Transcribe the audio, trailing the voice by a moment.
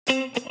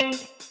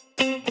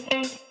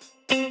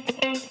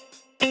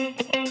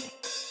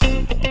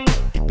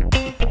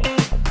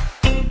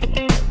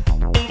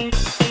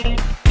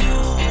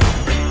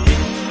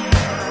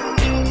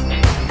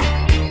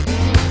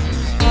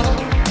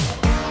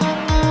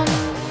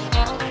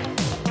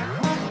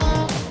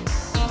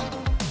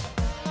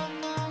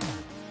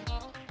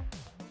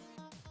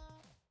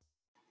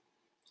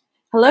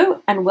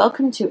Hello and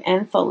welcome to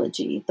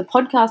Anthology, the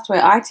podcast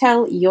where I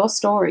tell your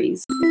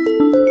stories.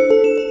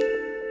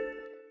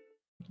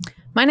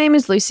 My name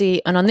is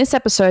Lucy, and on this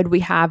episode we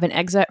have an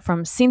excerpt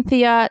from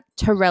Cynthia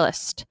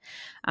Terrellist.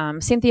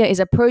 Cynthia is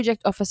a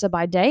project officer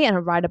by day and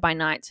a writer by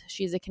night.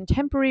 She's a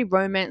contemporary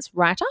romance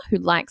writer who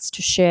likes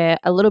to share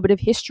a little bit of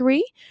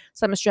history,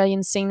 some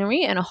Australian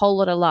scenery, and a whole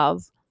lot of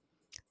love.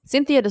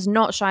 Cynthia does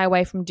not shy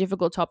away from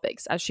difficult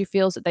topics as she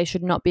feels that they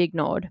should not be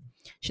ignored.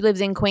 She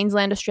lives in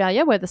Queensland,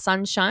 Australia, where the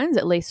sun shines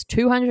at least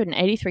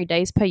 283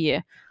 days per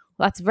year.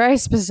 Well, that's very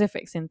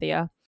specific,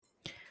 Cynthia.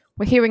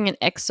 We're hearing an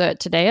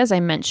excerpt today, as I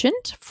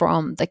mentioned,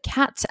 from The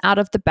Cat's Out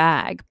of the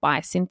Bag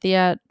by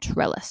Cynthia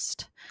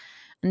Terrellist.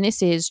 And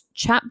this is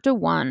Chapter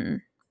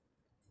 1,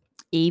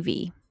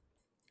 Evie.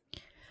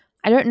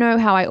 I don't know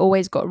how I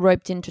always got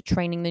roped into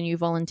training the new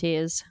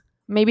volunteers.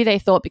 Maybe they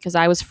thought because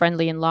I was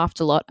friendly and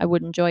laughed a lot, I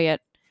would enjoy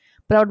it.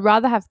 But I would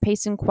rather have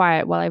peace and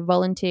quiet while I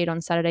volunteered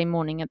on Saturday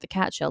morning at the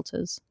cat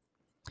shelters.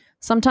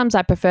 Sometimes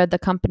I preferred the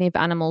company of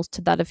animals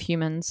to that of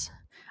humans.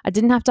 I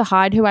didn't have to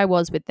hide who I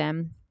was with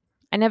them.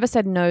 I never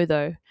said no,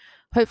 though.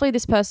 Hopefully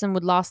this person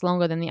would last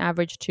longer than the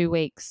average 2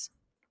 weeks.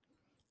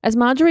 As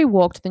Marjorie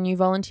walked the new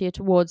volunteer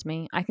towards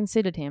me, I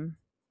considered him.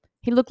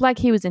 He looked like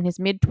he was in his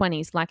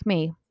mid-20s, like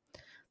me.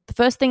 The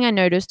first thing I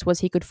noticed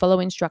was he could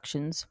follow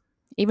instructions.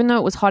 Even though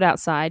it was hot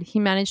outside, he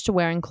managed to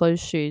wear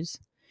enclosed shoes.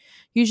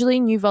 Usually,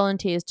 new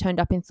volunteers turned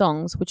up in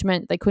thongs, which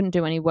meant they couldn't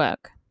do any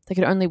work. They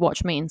could only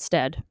watch me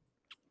instead.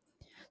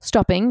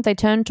 Stopping, they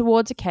turned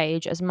towards a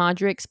cage as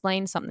Marjorie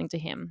explained something to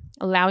him,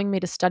 allowing me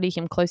to study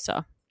him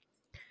closer.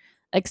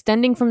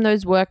 Extending from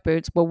those work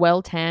boots were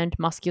well-tanned,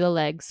 muscular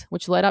legs,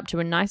 which led up to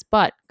a nice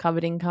butt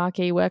covered in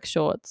khaki work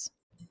shorts.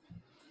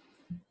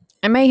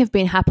 I may have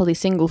been happily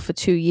single for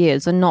 2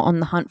 years and not on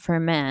the hunt for a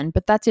man,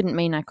 but that didn't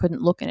mean I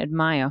couldn't look and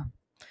admire.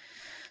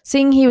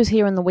 Seeing he was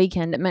here on the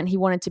weekend, it meant he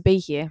wanted to be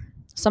here.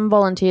 Some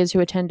volunteers who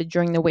attended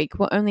during the week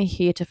were only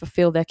here to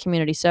fulfill their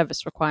community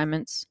service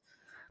requirements.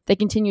 They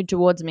continued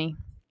towards me.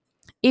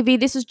 Evie,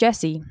 this is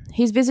Jesse.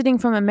 He's visiting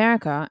from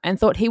America and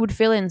thought he would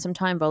fill in some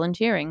time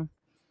volunteering.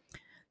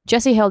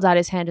 Jesse held out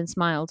his hand and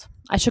smiled.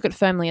 I shook it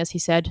firmly as he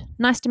said,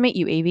 "Nice to meet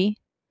you, Evie."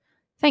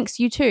 "Thanks,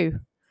 you too,"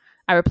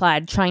 I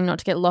replied, trying not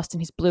to get lost in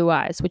his blue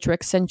eyes, which were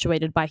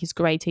accentuated by his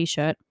grey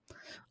t-shirt.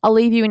 "I'll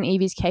leave you in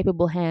Evie's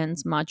capable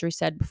hands," Marjorie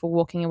said before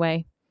walking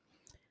away.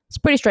 "It's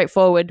pretty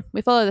straightforward.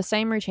 We follow the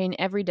same routine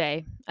every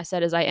day," I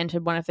said as I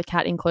entered one of the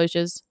cat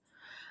enclosures.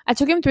 I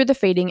took him through the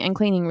feeding and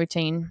cleaning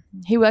routine.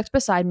 He worked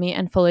beside me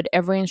and followed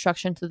every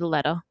instruction to the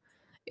letter.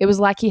 It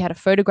was like he had a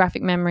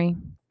photographic memory.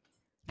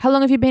 "How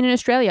long have you been in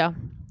Australia?"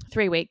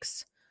 3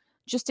 weeks.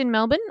 "Just in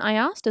Melbourne?" I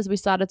asked as we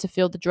started to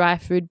fill the dry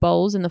food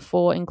bowls in the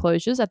 4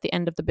 enclosures at the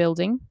end of the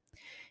building.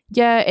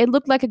 Yeah, it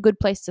looked like a good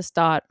place to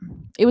start.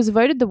 It was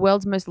voted the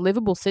world's most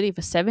livable city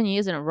for 7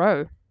 years in a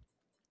row.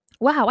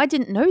 Wow, I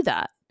didn't know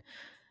that.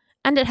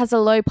 And it has a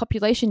low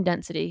population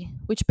density,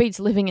 which beats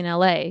living in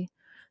LA.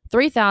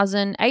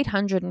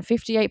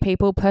 3,858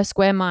 people per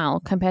square mile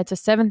compared to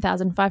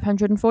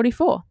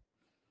 7,544.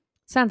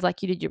 Sounds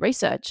like you did your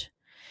research.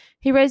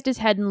 He raised his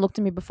head and looked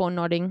at me before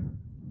nodding.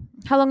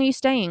 "How long are you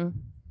staying?"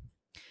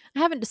 "I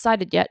haven't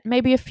decided yet.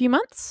 Maybe a few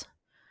months?"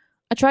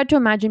 I tried to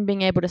imagine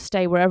being able to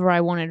stay wherever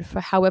I wanted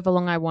for however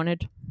long I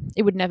wanted.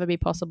 It would never be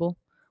possible.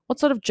 What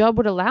sort of job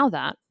would allow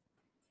that?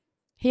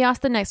 He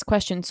asked the next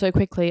question so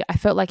quickly I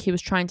felt like he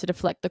was trying to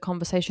deflect the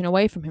conversation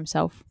away from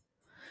himself.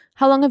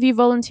 "How long have you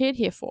volunteered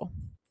here for?"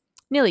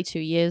 "Nearly 2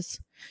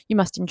 years. You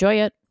must enjoy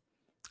it."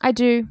 "I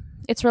do.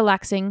 It's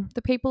relaxing.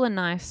 The people are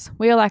nice.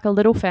 We are like a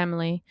little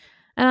family.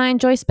 And I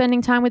enjoy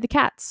spending time with the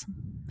cats."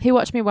 He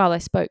watched me while I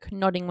spoke,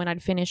 nodding when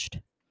I'd finished.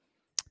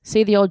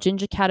 "See the old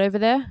ginger cat over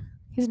there?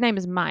 His name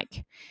is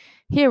Mike.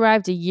 He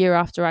arrived a year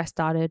after I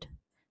started."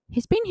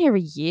 "He's been here a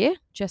year?"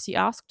 Jessie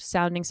asked,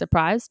 sounding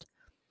surprised.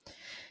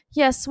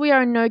 "Yes, we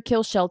are a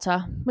no-kill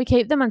shelter. We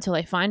keep them until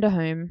they find a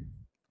home."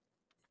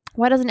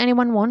 "Why doesn't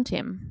anyone want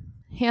him?"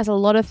 "He has a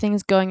lot of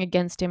things going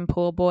against him,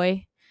 poor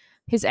boy.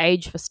 His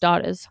age, for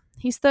starters.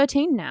 He's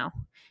 13 now.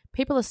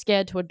 People are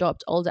scared to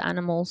adopt older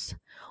animals.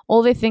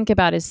 All they think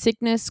about is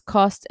sickness,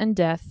 cost, and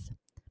death.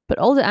 But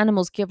older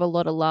animals give a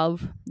lot of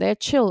love. They are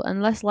chill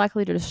and less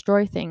likely to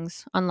destroy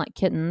things, unlike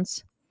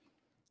kittens."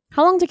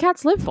 "How long do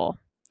cats live for?"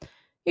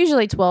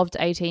 "Usually 12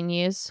 to 18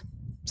 years.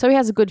 So he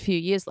has a good few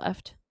years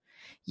left."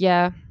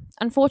 "Yeah.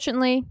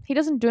 Unfortunately, he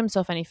doesn't do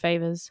himself any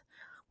favors.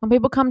 When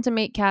people come to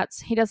meet cats,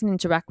 he doesn't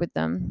interact with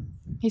them.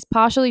 He's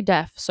partially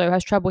deaf, so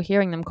has trouble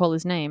hearing them call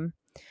his name.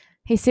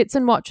 He sits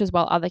and watches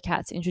while other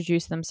cats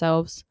introduce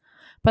themselves.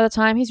 By the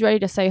time he's ready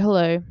to say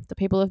hello, the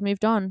people have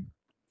moved on.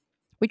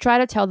 We try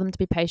to tell them to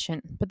be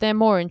patient, but they're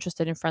more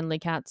interested in friendly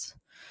cats."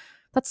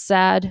 "That's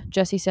sad,"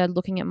 Jessie said,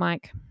 looking at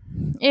Mike.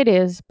 "It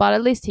is, but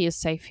at least he is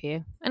safe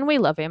here, and we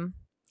love him."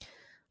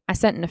 I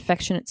sent an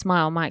affectionate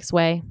smile Mike's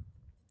way.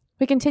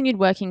 We continued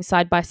working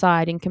side by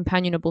side in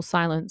companionable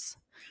silence.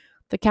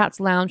 The cats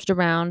lounged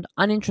around,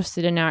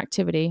 uninterested in our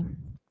activity.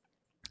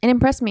 It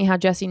impressed me how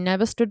Jesse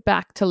never stood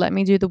back to let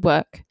me do the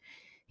work.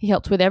 He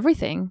helped with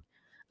everything.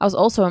 I was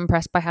also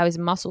impressed by how his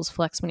muscles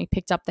flexed when he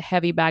picked up the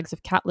heavy bags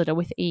of cat litter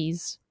with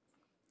ease.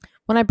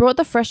 When I brought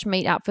the fresh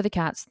meat out for the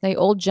cats, they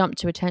all jumped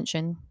to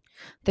attention.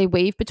 They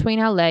weaved between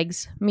our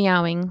legs,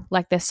 meowing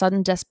like their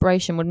sudden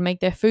desperation would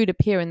make their food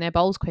appear in their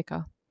bowls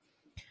quicker.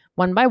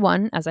 One by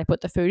one, as I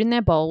put the food in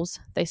their bowls,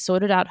 they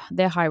sorted out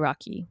their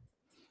hierarchy.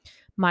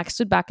 Mike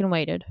stood back and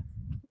waited.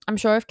 I'm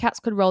sure if cats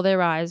could roll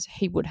their eyes,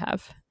 he would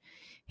have.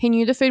 He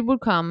knew the food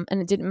would come, and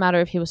it didn't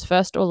matter if he was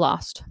first or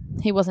last.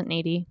 He wasn't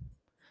needy.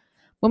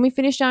 When we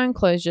finished our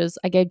enclosures,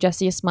 I gave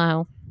Jessie a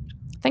smile.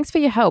 Thanks for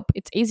your help.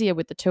 It's easier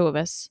with the two of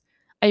us.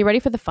 Are you ready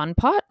for the fun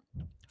part?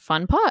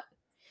 Fun part?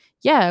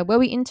 Yeah, where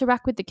we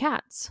interact with the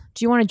cats.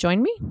 Do you want to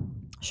join me?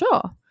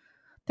 Sure.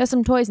 There's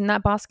some toys in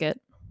that basket.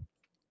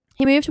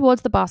 He moved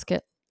towards the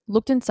basket,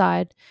 looked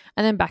inside,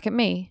 and then back at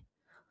me.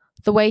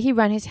 The way he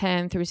ran his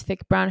hand through his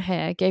thick brown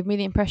hair gave me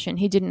the impression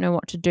he didn't know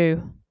what to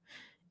do.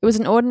 It was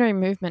an ordinary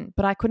movement,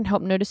 but I couldn't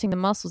help noticing the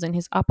muscles in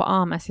his upper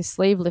arm as his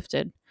sleeve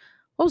lifted.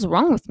 What was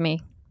wrong with me?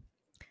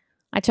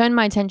 I turned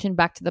my attention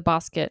back to the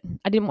basket.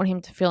 I didn't want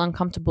him to feel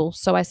uncomfortable,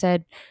 so I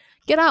said,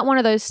 "Get out one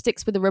of those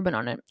sticks with a ribbon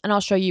on it, and I'll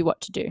show you what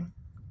to do."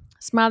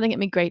 Smiling at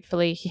me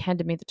gratefully, he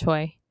handed me the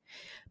toy.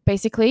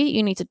 Basically,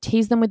 you need to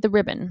tease them with the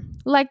ribbon,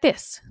 like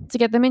this, to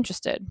get them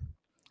interested,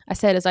 I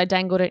said as I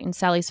dangled it in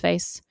Sally's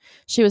face.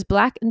 She was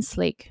black and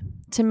sleek.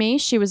 To me,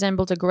 she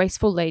resembled a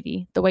graceful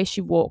lady, the way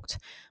she walked,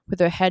 with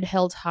her head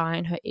held high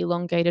and her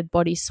elongated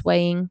body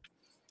swaying.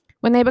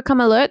 When they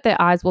become alert,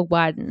 their eyes will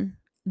widen.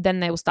 Then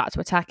they will start to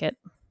attack it.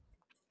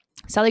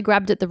 Sally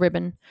grabbed at the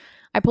ribbon.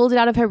 I pulled it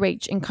out of her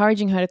reach,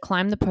 encouraging her to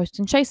climb the post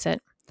and chase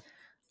it.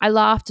 I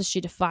laughed as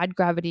she defied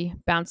gravity,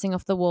 bouncing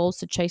off the walls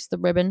to chase the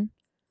ribbon.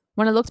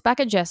 When I looked back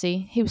at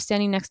Jesse, he was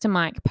standing next to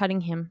Mike,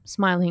 patting him,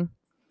 smiling.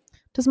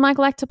 Does Mike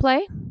like to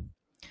play?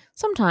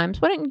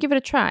 Sometimes. Why don't you give it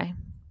a try?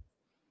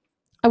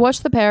 I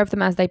watched the pair of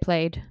them as they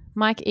played.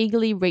 Mike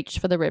eagerly reached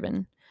for the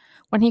ribbon.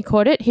 When he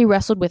caught it, he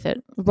wrestled with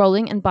it,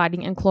 rolling and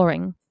biting and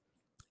clawing.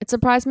 It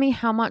surprised me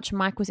how much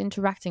Mike was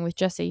interacting with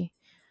Jesse.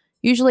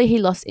 Usually he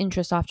lost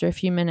interest after a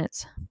few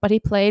minutes, but he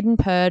played and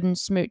purred and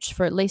smooched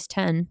for at least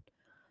 10.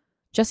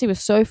 Jesse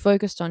was so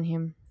focused on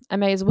him, I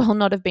may as well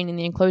not have been in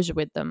the enclosure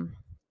with them.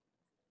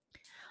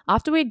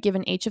 After we had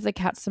given each of the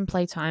cats some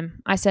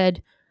playtime, I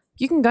said,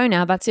 "You can go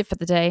now, that's it for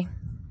the day."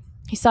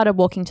 He started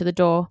walking to the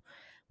door.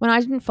 When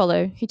I didn't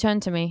follow, he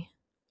turned to me.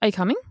 Are you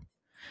coming?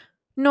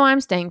 No,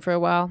 I'm staying for a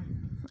while.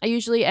 I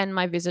usually end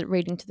my visit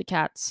reading to the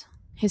cats.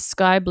 His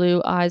sky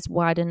blue eyes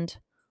widened.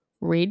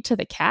 Read to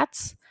the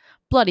cats?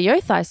 Bloody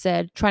oath, I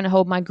said, trying to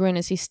hold my grin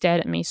as he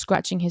stared at me,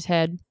 scratching his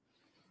head.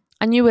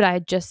 I knew what I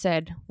had just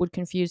said would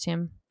confuse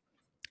him.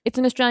 It's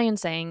an Australian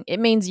saying. It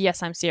means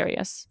yes, I'm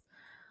serious.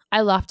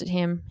 I laughed at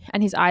him,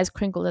 and his eyes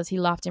crinkled as he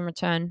laughed in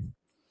return.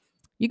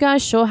 You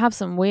guys sure have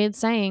some weird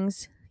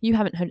sayings. You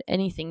haven't heard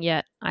anything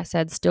yet, I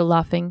said, still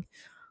laughing.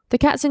 The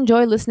cats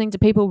enjoy listening to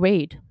people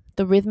read.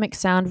 The rhythmic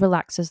sound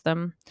relaxes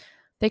them.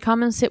 They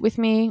come and sit with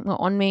me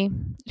or on me.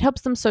 It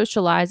helps them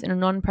socialize in a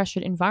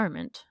non-pressured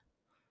environment.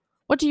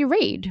 What do you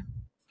read?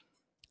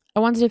 I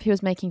wondered if he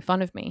was making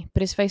fun of me,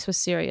 but his face was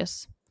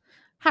serious.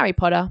 Harry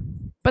Potter,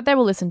 but they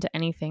will listen to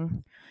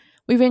anything.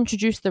 We've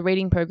introduced the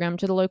reading program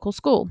to the local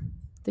school.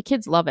 The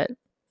kids love it.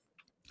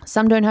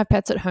 Some don't have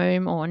pets at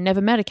home or never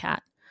met a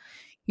cat.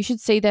 You should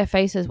see their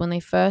faces when they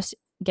first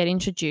get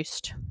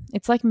introduced.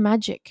 It's like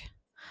magic.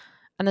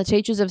 And the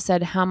teachers have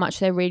said how much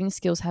their reading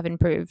skills have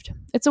improved.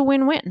 It's a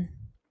win-win.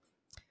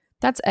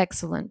 That's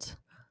excellent.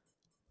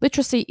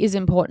 Literacy is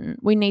important.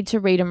 We need to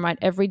read and write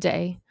every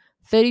day.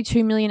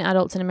 32 million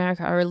adults in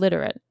America are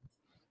illiterate.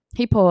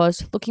 He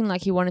paused, looking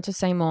like he wanted to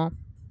say more.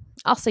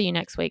 I'll see you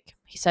next week,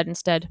 he said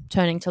instead,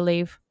 turning to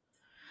leave.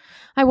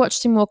 I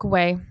watched him walk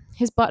away.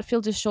 His butt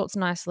filled his shorts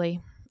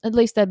nicely. At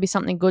least there'd be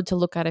something good to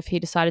look at if he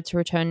decided to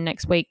return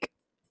next week.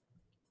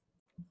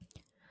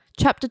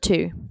 Chapter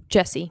 2.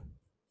 Jessie.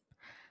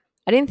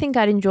 I didn't think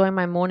I'd enjoy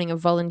my morning of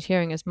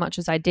volunteering as much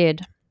as I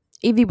did.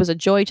 Evie was a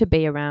joy to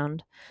be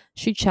around.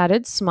 She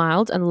chatted,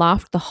 smiled, and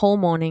laughed the whole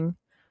morning.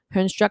 Her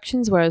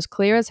instructions were as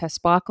clear as her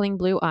sparkling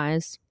blue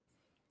eyes.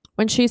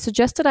 When she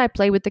suggested I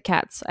play with the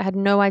cats, I had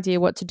no idea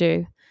what to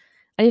do.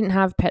 I didn't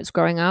have pets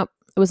growing up.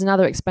 It was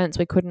another expense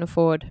we couldn't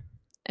afford.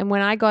 And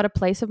when I got a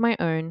place of my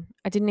own,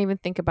 I didn't even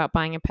think about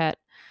buying a pet.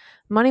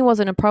 Money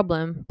wasn't a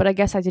problem, but I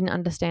guess I didn't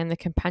understand the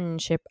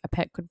companionship a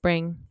pet could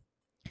bring.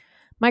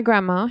 My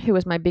grandma, who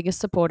was my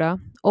biggest supporter,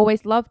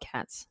 always loved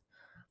cats.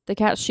 The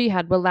cats she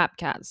had were lap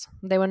cats.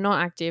 They were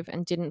not active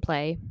and didn't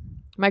play.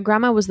 My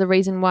grandma was the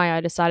reason why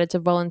I decided to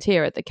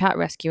volunteer at the cat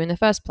rescue in the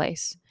first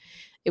place.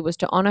 It was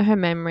to honor her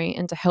memory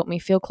and to help me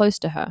feel close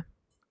to her.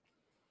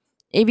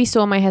 Evie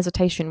saw my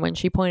hesitation when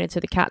she pointed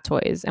to the cat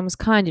toys and was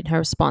kind in her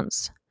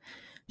response.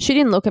 She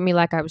didn't look at me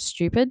like I was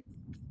stupid.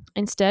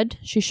 Instead,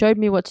 she showed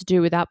me what to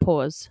do without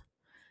pause.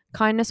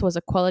 Kindness was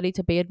a quality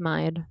to be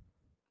admired.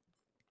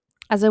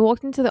 As I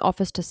walked into the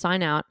office to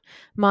sign out,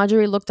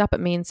 Marjorie looked up at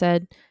me and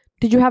said,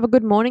 "Did you have a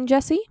good morning,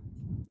 Jessie?"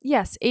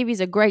 "Yes,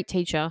 Evie's a great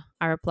teacher,"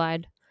 I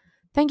replied.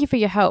 "Thank you for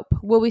your help.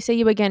 Will we see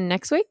you again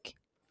next week?"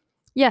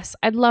 "Yes,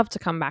 I'd love to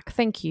come back,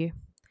 thank you."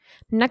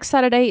 Next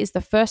Saturday is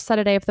the first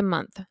Saturday of the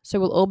month, so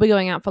we'll all be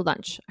going out for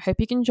lunch. I hope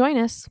you can join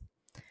us.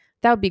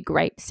 That would be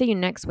great. See you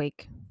next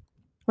week.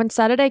 When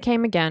Saturday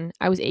came again,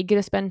 I was eager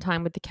to spend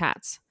time with the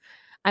cats.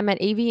 I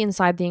met Evie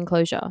inside the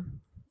enclosure.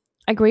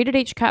 I greeted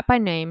each cat by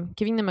name,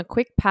 giving them a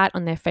quick pat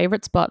on their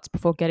favourite spots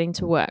before getting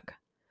to work.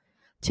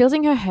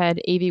 Tilting her head,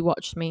 Evie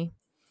watched me.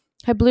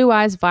 Her blue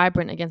eyes,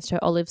 vibrant against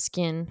her olive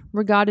skin,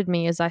 regarded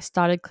me as I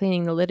started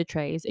cleaning the litter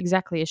trays,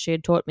 exactly as she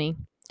had taught me.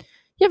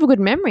 You have a good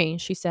memory,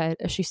 she said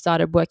as she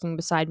started working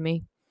beside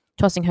me,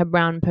 tossing her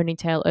brown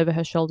ponytail over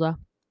her shoulder.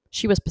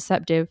 She was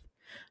perceptive.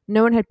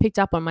 No one had picked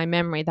up on my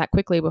memory that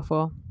quickly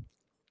before.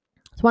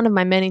 It's one of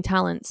my many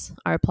talents,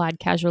 I replied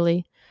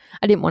casually.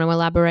 I didn't want to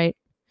elaborate.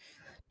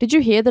 Did you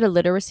hear that a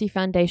literacy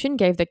foundation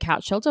gave the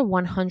cat shelter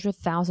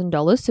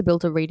 $100,000 to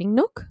build a reading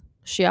nook?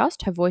 She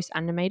asked, her voice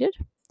animated.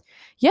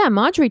 Yeah,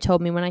 Marjorie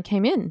told me when I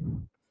came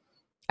in.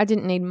 I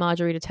didn't need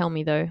Marjorie to tell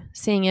me, though.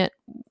 Seeing it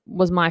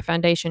was my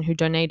foundation who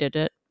donated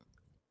it.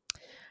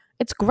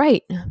 It's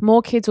great.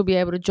 More kids will be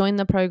able to join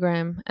the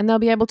program, and they'll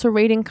be able to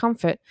read in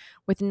comfort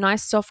with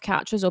nice soft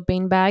couches or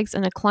beanbags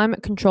and a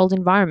climate-controlled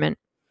environment.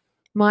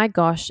 My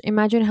gosh,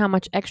 imagine how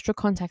much extra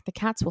contact the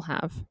cats will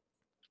have.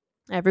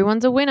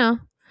 Everyone's a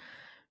winner.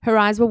 Her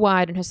eyes were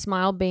wide and her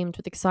smile beamed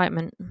with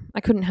excitement.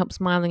 I couldn't help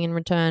smiling in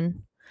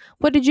return.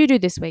 What did you do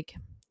this week?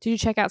 Did you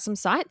check out some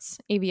sights?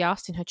 Evie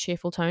asked in her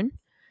cheerful tone.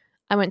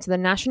 I went to the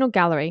National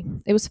Gallery.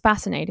 It was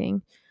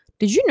fascinating.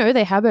 Did you know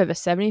they have over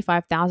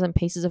 75,000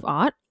 pieces of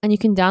art and you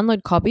can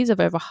download copies of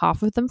over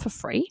half of them for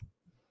free?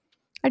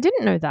 I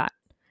didn't know that.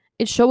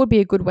 It sure would be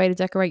a good way to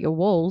decorate your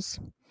walls.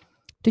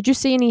 Did you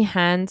see any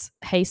Hans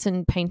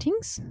Hayson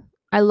paintings?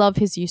 I love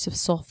his use of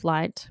soft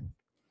light.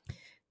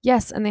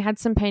 Yes, and they had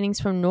some paintings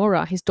from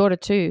Nora, his daughter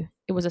too.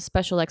 It was a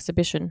special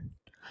exhibition.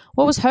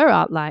 What was her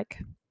art like?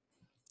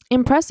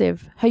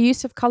 Impressive. Her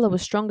use of colour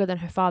was stronger than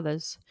her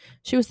father's.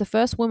 She was the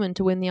first woman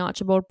to win the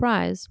Archibald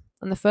Prize,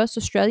 and the first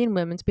Australian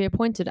woman to be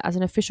appointed as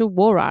an official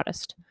war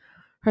artist.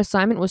 Her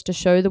assignment was to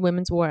show the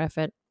women's war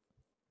effort.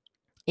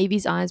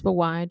 Evie's eyes were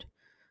wide.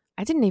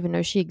 I didn't even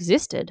know she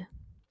existed.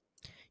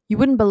 You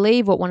wouldn't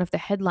believe what one of the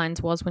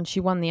headlines was when she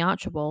won the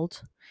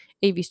Archibald.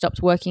 Evie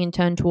stopped working and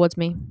turned towards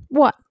me.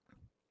 What?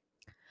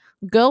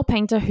 Girl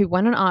painter who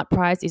won an art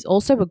prize is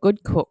also a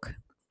good cook.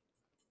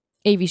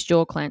 Evie's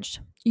jaw clenched.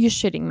 You're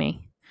shitting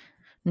me.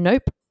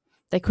 Nope.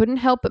 They couldn't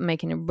help but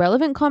make an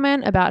irrelevant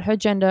comment about her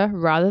gender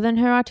rather than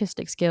her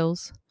artistic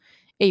skills.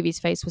 Evie's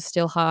face was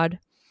still hard.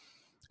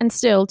 And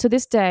still, to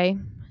this day,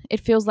 it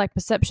feels like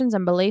perceptions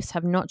and beliefs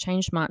have not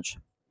changed much.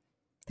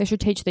 They should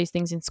teach these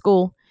things in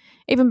school.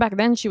 Even back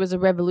then, she was a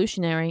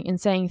revolutionary in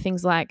saying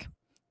things like,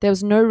 there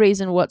was no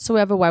reason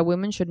whatsoever why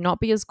women should not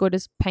be as good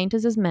as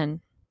painters as men.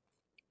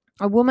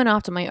 A woman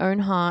after my own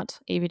heart,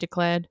 Evie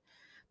declared.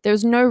 There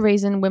is no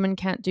reason women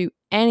can't do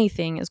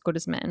anything as good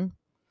as men.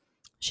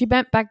 She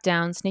bent back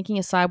down, sneaking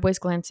a sideways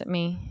glance at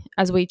me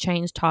as we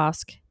changed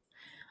task.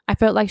 I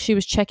felt like she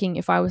was checking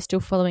if I was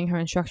still following her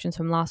instructions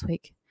from last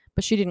week,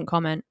 but she didn't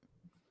comment.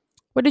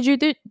 What did you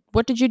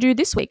do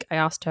this week? I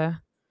asked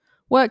her.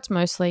 Worked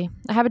mostly.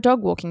 I have a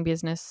dog walking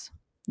business.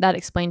 That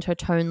explained her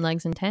tone,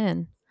 legs, and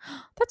tan.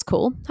 That's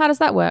cool. How does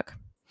that work?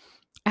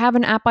 I have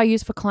an app I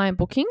use for client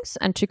bookings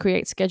and to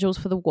create schedules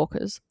for the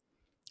walkers.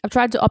 I've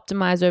tried to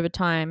optimize over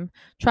time.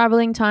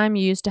 Traveling time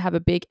used to have a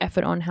big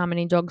effort on how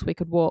many dogs we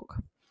could walk.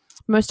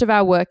 Most of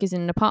our work is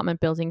in apartment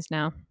buildings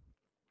now.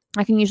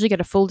 I can usually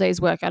get a full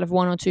day's work out of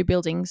 1 or 2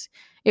 buildings.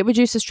 It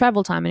reduces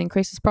travel time and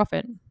increases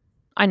profit.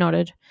 I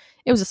nodded.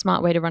 It was a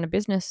smart way to run a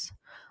business.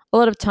 A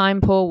lot of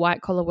time-poor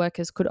white-collar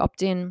workers could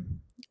opt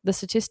in. The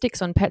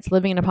statistics on pets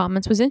living in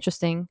apartments was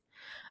interesting.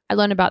 I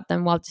learned about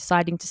them while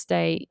deciding to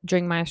stay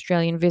during my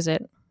Australian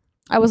visit.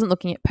 I wasn't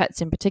looking at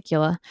pets in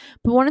particular,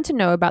 but wanted to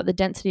know about the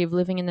density of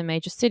living in the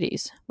major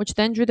cities, which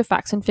then drew the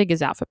facts and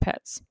figures out for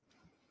pets.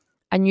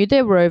 I knew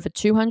there were over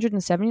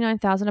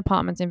 279,000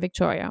 apartments in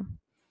Victoria.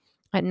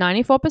 At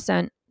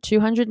 94%,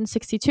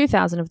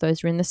 262,000 of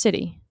those were in the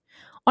city.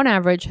 On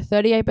average,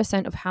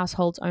 38% of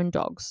households own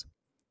dogs.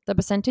 The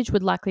percentage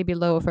would likely be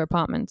lower for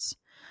apartments.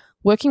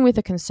 Working with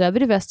a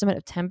conservative estimate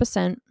of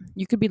 10%,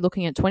 you could be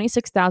looking at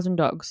 26,000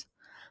 dogs.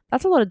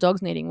 That's a lot of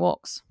dogs needing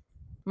walks.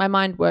 My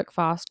mind worked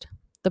fast.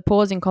 The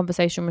pause in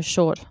conversation was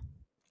short.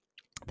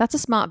 That's a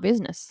smart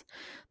business.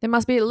 There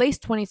must be at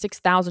least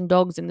 26,000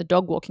 dogs in the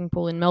dog walking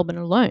pool in Melbourne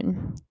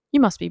alone. You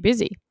must be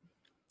busy.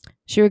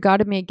 She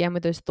regarded me again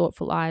with those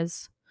thoughtful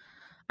eyes.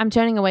 I'm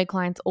turning away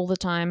clients all the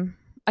time.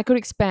 I could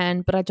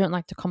expand, but I don't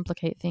like to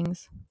complicate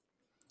things.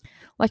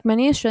 Like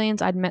many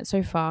Australians I'd met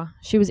so far,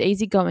 she was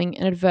easygoing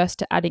and adverse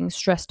to adding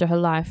stress to her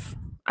life.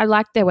 I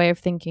liked their way of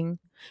thinking.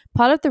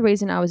 Part of the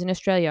reason I was in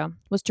Australia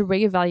was to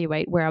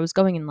reevaluate where I was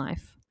going in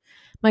life.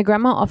 My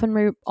grandma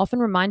often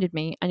reminded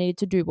me I needed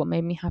to do what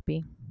made me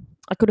happy.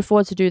 I could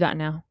afford to do that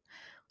now.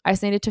 I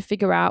just needed to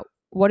figure out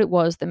what it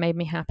was that made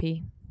me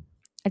happy.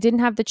 I didn't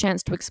have the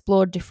chance to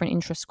explore different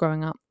interests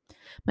growing up.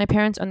 My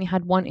parents only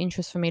had one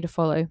interest for me to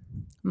follow: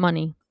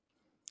 money.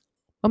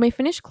 When we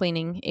finished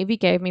cleaning, Evie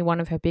gave me one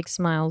of her big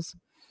smiles.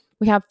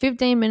 We have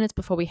 15 minutes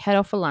before we head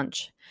off for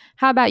lunch.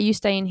 How about you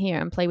stay in here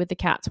and play with the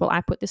cats while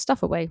I put this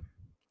stuff away?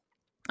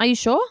 Are you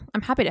sure?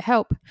 I'm happy to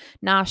help.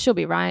 Nah, she'll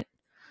be right.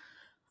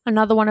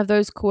 Another one of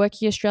those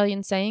quirky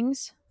Australian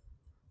sayings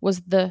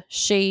was the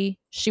she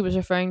was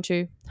referring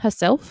to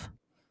herself.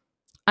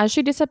 As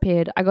she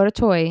disappeared, I got a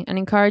toy and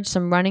encouraged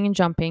some running and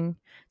jumping.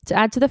 To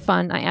add to the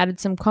fun, I added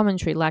some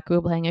commentary like we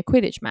were playing a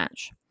Quidditch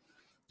match.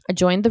 I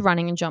joined the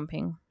running and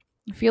jumping.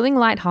 Feeling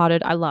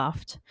lighthearted, I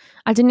laughed.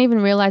 I didn't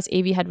even realize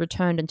Evie had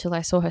returned until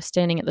I saw her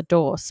standing at the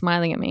door,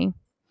 smiling at me.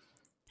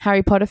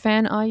 Harry Potter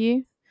fan, are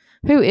you?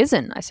 Who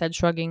isn't? I said,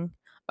 shrugging.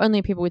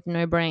 Only people with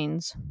no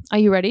brains. Are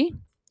you ready?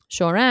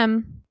 Sure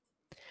am.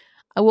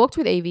 I walked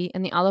with Evie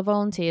and the other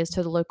volunteers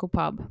to the local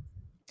pub.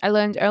 I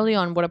learned early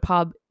on what a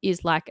pub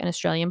is like an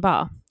Australian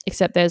bar,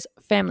 except there's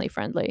family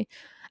friendly,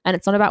 and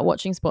it's not about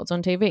watching sports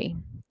on TV.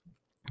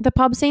 The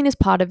pub scene is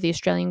part of the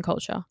Australian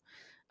culture.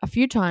 A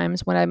few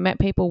times when I met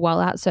people while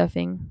out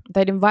surfing,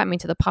 they'd invite me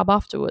to the pub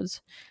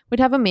afterwards.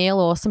 We'd have a meal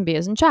or some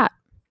beers and chat.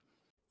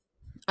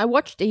 I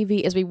watched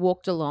Evie as we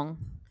walked along.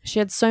 She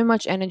had so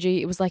much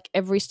energy, it was like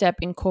every step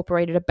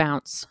incorporated a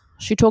bounce.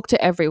 She talked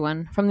to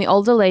everyone, from the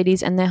older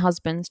ladies and their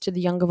husbands to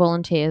the younger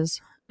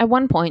volunteers. At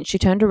one point, she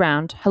turned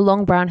around, her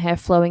long brown hair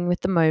flowing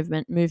with the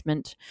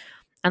movement,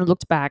 and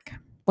looked back.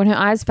 When her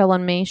eyes fell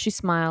on me, she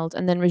smiled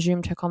and then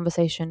resumed her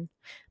conversation.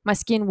 My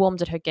skin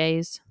warmed at her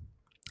gaze.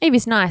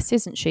 Evie's nice,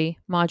 isn't she?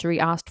 Marjorie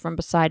asked from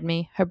beside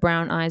me, her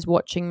brown eyes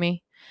watching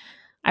me.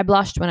 I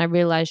blushed when I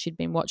realized she'd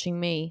been watching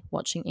me,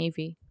 watching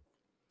Evie.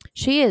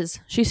 She is.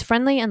 She's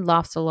friendly and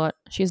laughs a lot.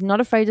 She is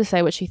not afraid to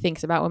say what she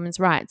thinks about women's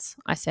rights,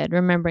 I said,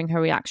 remembering her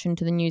reaction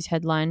to the news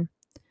headline.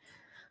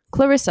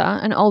 Clarissa,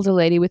 an older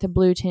lady with a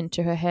blue tint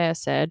to her hair,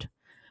 said,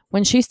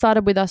 when she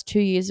started with us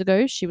 2 years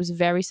ago, she was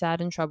very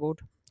sad and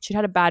troubled. She'd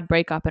had a bad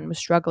breakup and was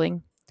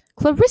struggling.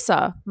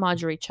 Clarissa,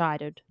 Marjorie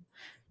chided.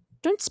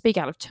 Don't speak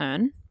out of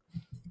turn.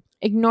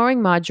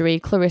 Ignoring Marjorie,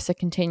 Clarissa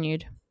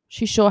continued.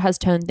 She sure has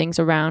turned things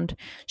around.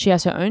 She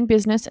has her own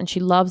business and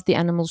she loves the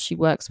animals she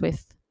works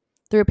with.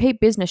 The repeat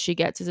business she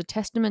gets is a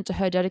testament to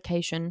her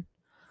dedication.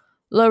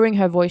 Lowering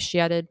her voice, she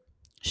added,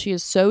 she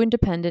is so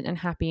independent and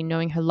happy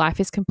knowing her life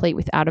is complete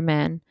without a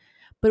man,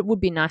 but it would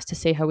be nice to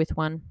see her with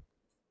one.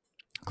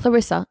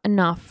 Clarissa,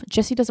 enough.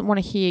 Jessie doesn't want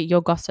to hear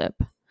your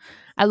gossip.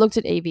 I looked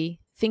at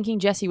Evie, thinking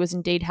Jessie was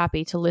indeed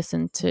happy to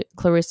listen to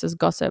Clarissa's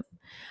gossip,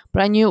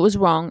 but I knew it was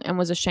wrong and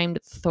was ashamed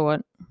at the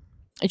thought.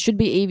 It should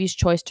be Evie's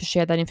choice to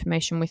share that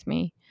information with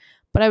me,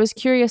 but I was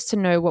curious to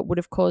know what would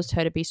have caused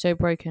her to be so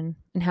broken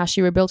and how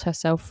she rebuilt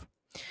herself.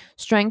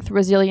 Strength,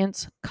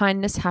 resilience,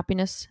 kindness,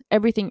 happiness,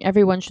 everything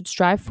everyone should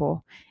strive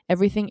for,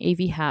 everything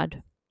Evie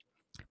had.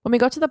 When we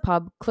got to the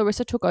pub,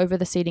 Clarissa took over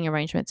the seating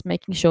arrangements,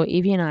 making sure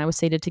Evie and I were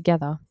seated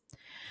together.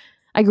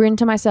 I grinned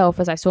to myself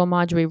as I saw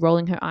Marjorie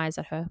rolling her eyes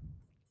at her.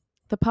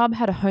 The pub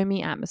had a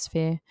homey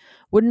atmosphere.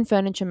 Wooden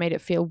furniture made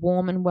it feel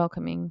warm and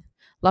welcoming.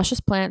 Luscious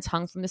plants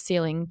hung from the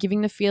ceiling,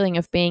 giving the feeling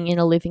of being in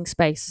a living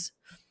space.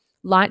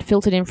 Light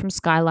filtered in from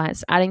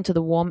skylights, adding to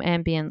the warm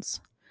ambience.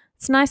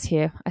 It's nice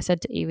here, I said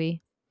to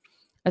Evie.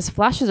 As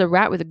flash as a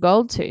rat with a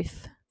gold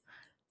tooth.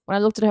 When I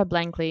looked at her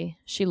blankly,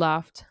 she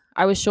laughed.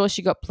 I was sure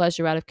she got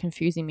pleasure out of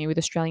confusing me with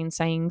Australian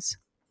sayings.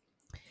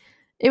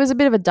 It was a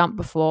bit of a dump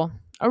before.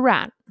 A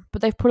rat,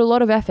 but they've put a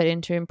lot of effort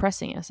into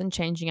impressing us and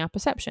changing our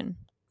perception.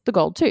 The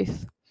gold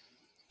tooth.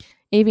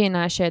 Evie and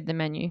I shared the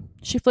menu.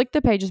 She flicked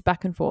the pages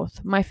back and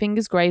forth. My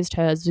fingers grazed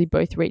hers as we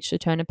both reached to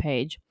turn a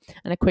page,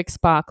 and a quick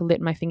spark lit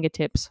my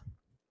fingertips.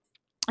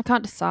 I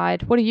can't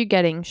decide. What are you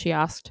getting? She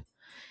asked.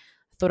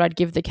 Thought I'd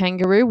give the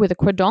kangaroo with a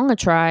quidong a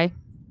try.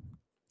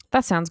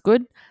 That sounds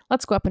good.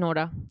 Let's go up in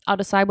order. I'll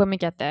decide when we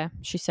get there,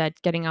 she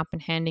said, getting up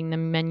and handing the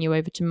menu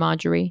over to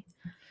Marjorie.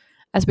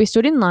 As we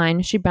stood in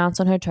line, she bounced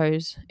on her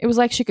toes. It was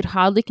like she could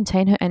hardly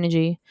contain her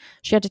energy.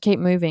 She had to keep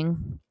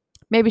moving.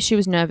 Maybe she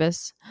was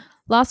nervous.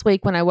 Last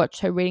week when I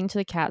watched her reading to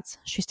the cats,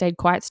 she stayed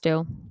quite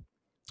still.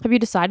 Have you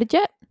decided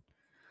yet?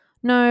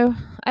 No,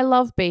 I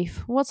love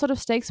beef. What sort of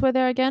steaks were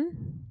there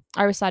again?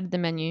 I recited the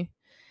menu.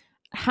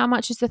 How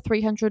much is the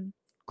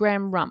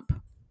 300-gram rump?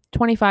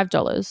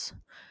 $25.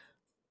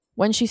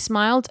 When she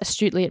smiled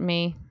astutely at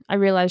me, I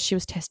realized she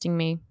was testing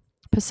me.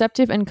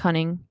 Perceptive and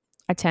cunning.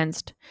 I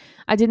tensed.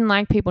 I didn't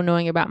like people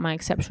knowing about my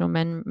exceptional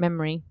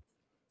memory.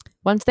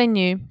 Once they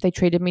knew, they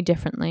treated me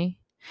differently.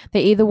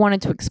 They either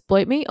wanted to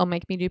exploit me or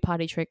make me do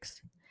party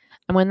tricks.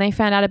 And when they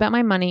found out about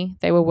my money,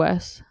 they were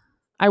worse.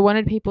 I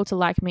wanted people to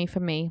like me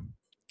for me.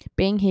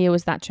 Being here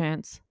was that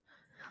chance.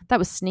 That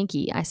was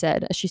sneaky, I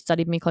said, as she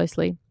studied me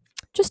closely.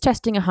 Just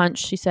testing a hunch,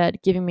 she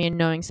said, giving me a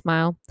knowing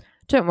smile.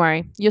 Don't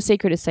worry, your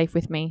secret is safe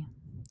with me.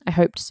 I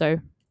hoped so.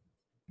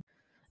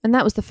 And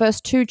that was the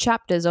first 2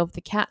 chapters of The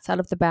Cat's Out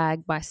of the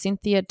Bag by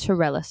Cynthia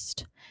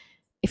Terrellist.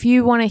 If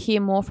you want to hear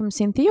more from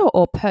Cynthia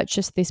or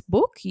purchase this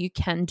book, you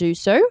can do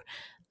so.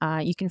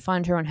 You can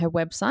find her on her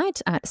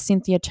website at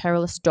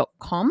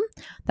cynthiaterrellist.com.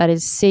 That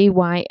is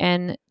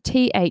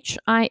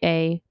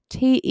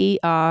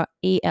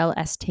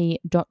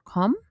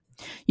CYNTHIATERELST.com.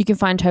 You can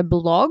find her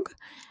blog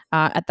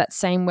at that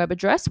same web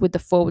address with the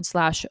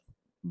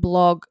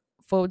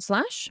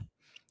 /blog/.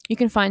 You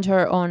can find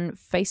her on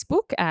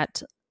Facebook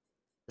at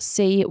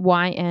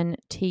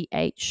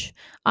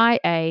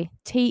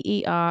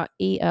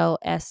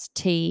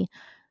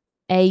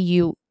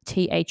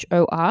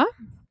CYNTHIATERELSTAUthor,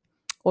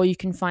 or you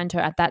can find her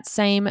at that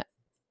same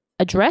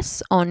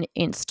address on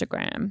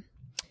Instagram.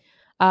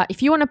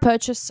 If you want to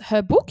purchase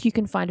her book, you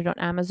can find it on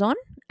Amazon,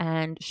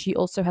 and she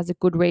also has a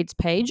Goodreads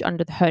page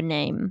under her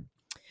name.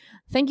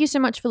 Thank you so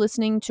much for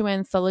listening to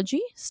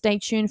Anthology. Stay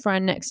tuned for our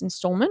next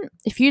installment.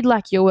 If you'd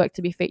like your work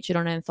to be featured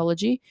on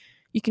Anthology,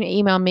 you can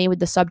email me with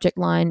the subject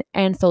line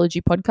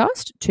Anthology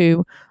Podcast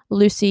to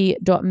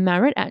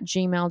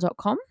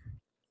lucy.marrett@gmail.com,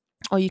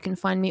 or you can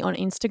find me on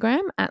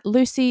Instagram at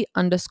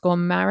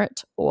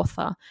Lucy_Marrett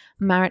author.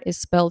 Marrett is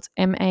spelled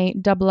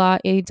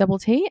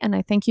MARRETT, and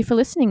I thank you for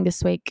listening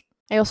this week.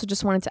 I also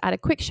just wanted to add a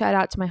quick shout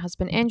out to my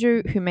husband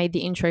Andrew, who made the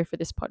intro for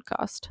this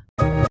podcast.